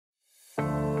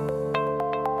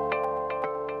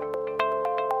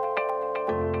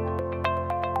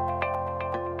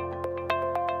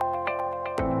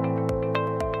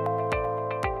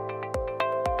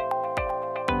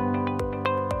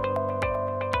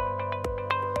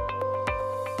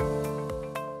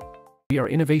are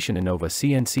Innovation Innova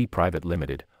CNC Pvt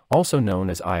Limited, also known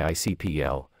as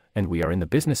IICPL, and we are in the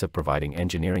business of providing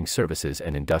engineering services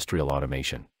and industrial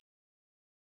automation.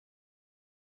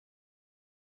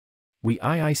 We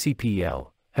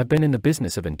IICPL have been in the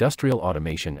business of industrial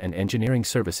automation and engineering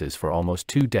services for almost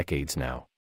 2 decades now.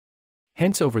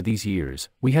 Hence, over these years,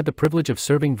 we had the privilege of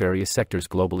serving various sectors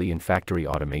globally in factory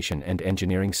automation and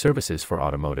engineering services for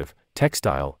automotive,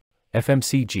 textile,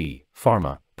 FMCG,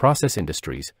 pharma, process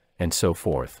industries, and so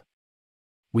forth.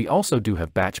 We also do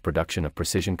have batch production of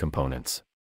precision components.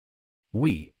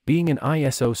 We, being an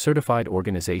ISO certified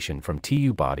organization from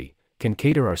TU Body, can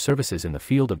cater our services in the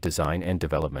field of design and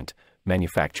development,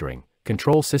 manufacturing,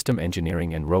 control system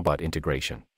engineering and robot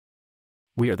integration.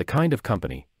 We are the kind of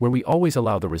company where we always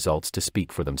allow the results to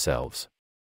speak for themselves.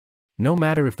 No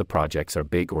matter if the projects are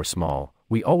big or small,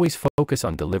 we always focus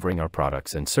on delivering our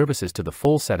products and services to the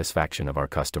full satisfaction of our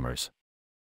customers.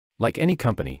 Like any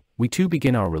company, we too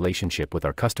begin our relationship with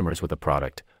our customers with a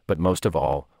product, but most of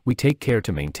all, we take care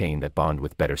to maintain that bond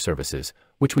with better services,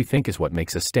 which we think is what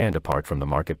makes us stand apart from the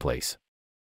marketplace.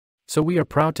 So we are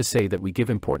proud to say that we give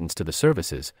importance to the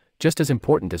services, just as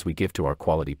important as we give to our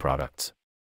quality products.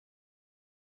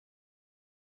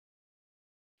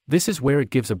 This is where it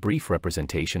gives a brief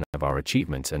representation of our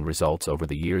achievements and results over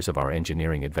the years of our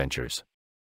engineering adventures.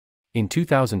 In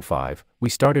 2005, we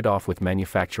started off with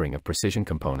manufacturing of precision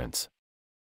components.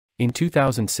 In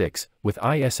 2006, with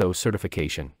ISO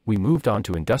certification, we moved on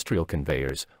to industrial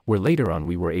conveyors, where later on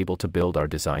we were able to build our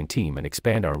design team and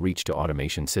expand our reach to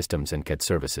automation systems and CAD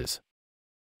services.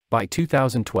 By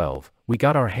 2012, we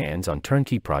got our hands on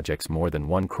turnkey projects more than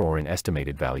 1 crore in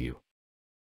estimated value.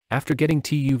 After getting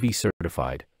TUV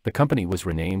certified, the company was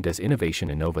renamed as Innovation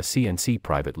Innova CNC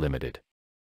Pvt Limited.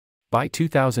 By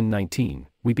 2019,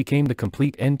 we became the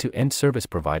complete end-to-end service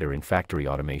provider in factory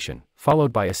automation,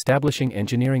 followed by establishing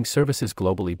engineering services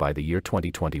globally by the year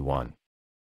 2021.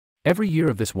 Every year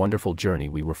of this wonderful journey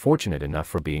we were fortunate enough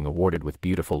for being awarded with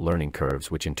beautiful learning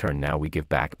curves, which in turn now we give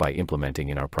back by implementing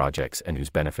in our projects and whose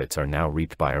benefits are now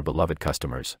reaped by our beloved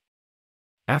customers.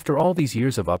 After all these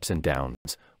years of ups and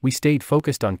downs, we stayed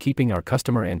focused on keeping our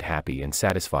customer end happy and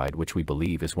satisfied, which we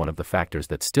believe is one of the factors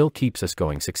that still keeps us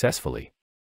going successfully.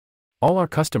 All our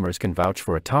customers can vouch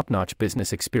for a top-notch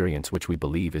business experience, which we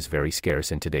believe is very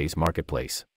scarce in today's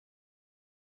marketplace.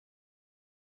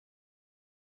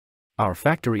 Our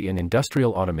factory and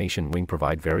industrial automation wing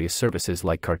provide various services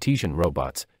like Cartesian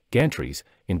robots, gantries,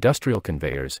 industrial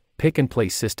conveyors,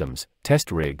 pick-and-place systems,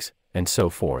 test rigs, and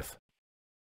so forth.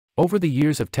 Over the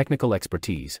years of technical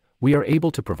expertise, we are able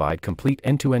to provide complete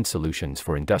end-to-end solutions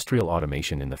for industrial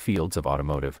automation in the fields of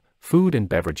automotive, food and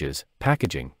beverages,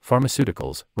 packaging,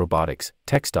 pharmaceuticals, robotics,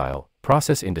 textile,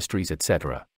 process industries,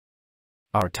 etc.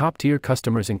 Our top-tier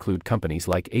customers include companies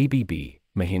like ABB,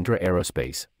 Mahindra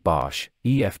Aerospace, Bosch,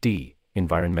 EFD,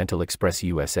 Environmental Express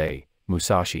USA,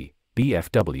 Musashi,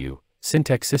 BFW,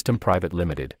 Syntec System Pvt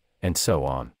Limited, and so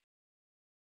on.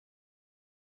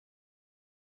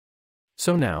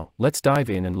 So now, let's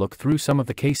dive in and look through some of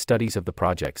the case studies of the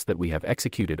projects that we have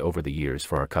executed over the years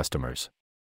for our customers.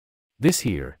 This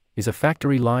here is a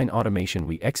factory line automation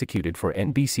we executed for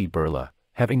NBC Birla,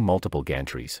 having multiple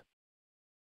gantries.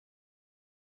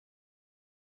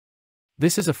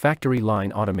 This is a factory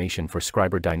line automation for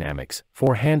Scriber Dynamics,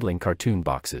 for handling cartoon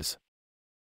boxes.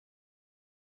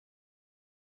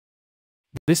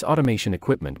 This automation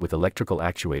equipment with electrical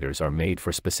actuators are made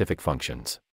for specific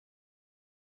functions.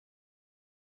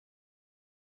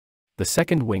 The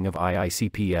second wing of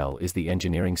IICPL is the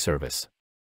engineering service.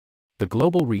 The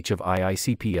global reach of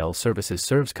IICPL services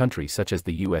serves countries such as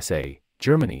the USA,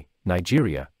 Germany,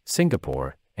 Nigeria,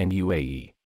 Singapore, and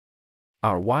UAE.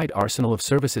 Our wide arsenal of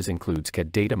services includes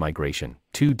CAD data migration,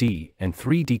 2D and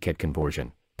 3D CAD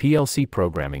conversion, PLC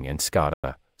programming and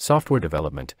SCADA, software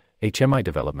development, HMI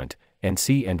development,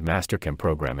 NC and Mastercam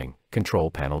programming,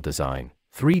 control panel design,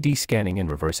 3D scanning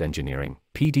and reverse engineering,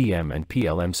 PDM and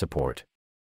PLM support.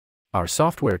 Our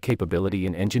software capability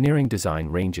in engineering design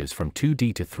ranges from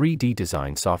 2D to 3D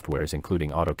design softwares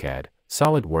including AutoCAD,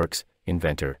 SolidWorks,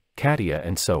 Inventor, CATIA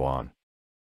and so on.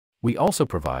 We also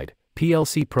provide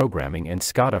PLC programming and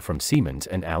SCADA from Siemens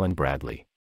and Allen Bradley.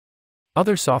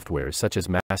 Other softwares such as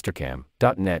Mastercam,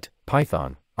 .NET,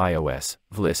 Python, iOS,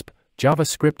 VLISP,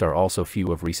 JavaScript are also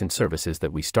few of recent services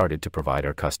that we started to provide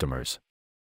our customers.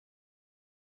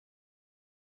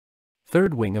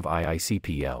 Third wing of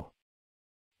IICPL.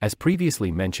 As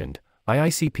previously mentioned,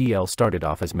 IICPL started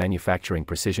off as manufacturing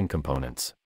precision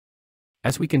components.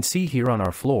 As we can see here on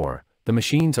our floor, the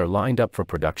machines are lined up for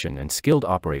production and skilled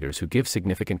operators who give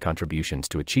significant contributions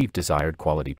to achieve desired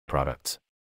quality products.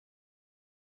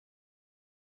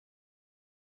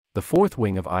 The fourth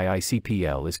wing of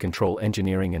IICPL is control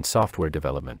engineering and software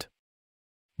development.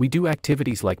 We do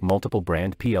activities like multiple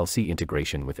brand PLC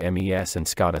integration with MES and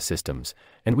SCADA systems,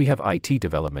 and we have IT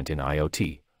development in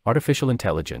IoT, artificial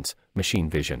intelligence, machine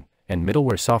vision, and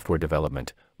middleware software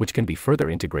development, which can be further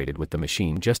integrated with the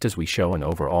machine just as we show an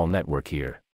overall network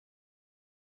here.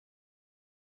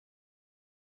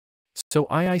 So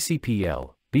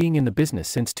IICPL, being in the business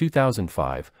since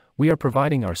 2005, we are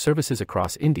providing our services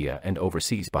across India and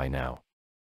overseas by now.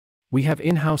 We have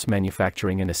in-house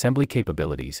manufacturing and assembly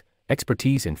capabilities,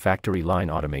 expertise in factory line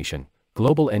automation,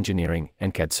 global engineering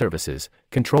and CAD services,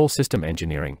 control system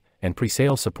engineering, and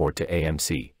pre-sale support to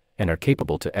AMC, and are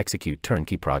capable to execute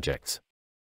turnkey projects.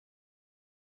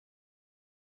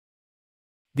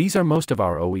 These are most of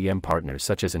our OEM partners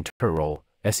such as Interroll,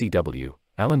 SEW,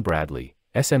 Allen Bradley,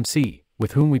 SMC,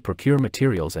 with whom we procure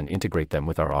materials and integrate them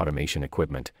with our automation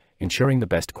equipment, ensuring the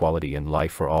best quality and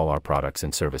life for all our products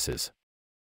and services.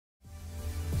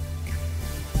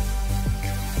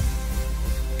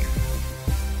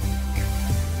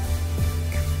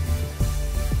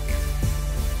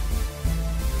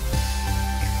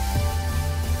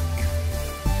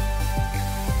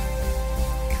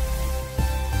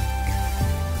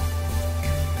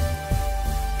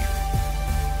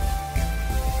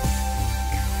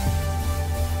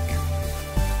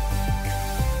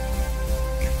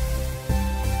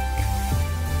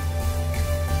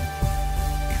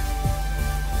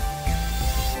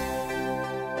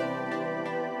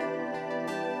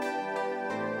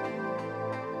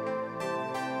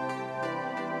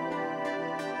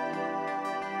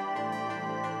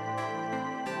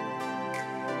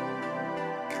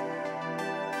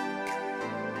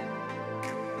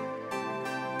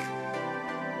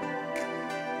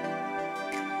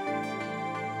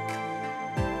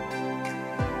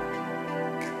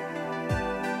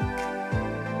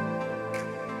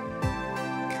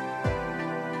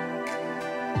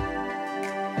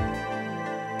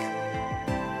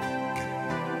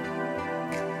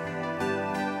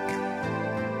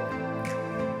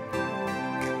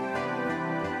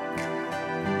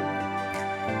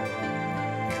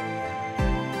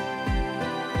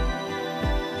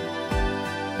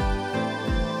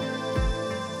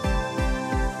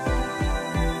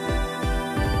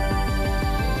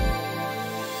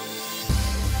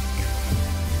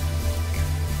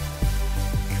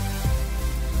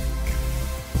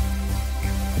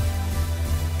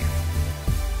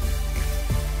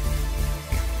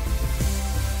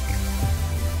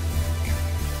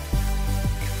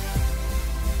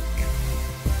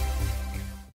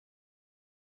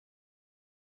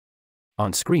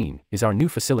 On screen is our new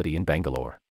facility in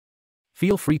Bangalore.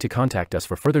 Feel free to contact us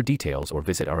for further details or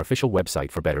visit our official website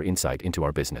for better insight into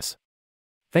our business.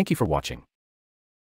 Thank you for watching.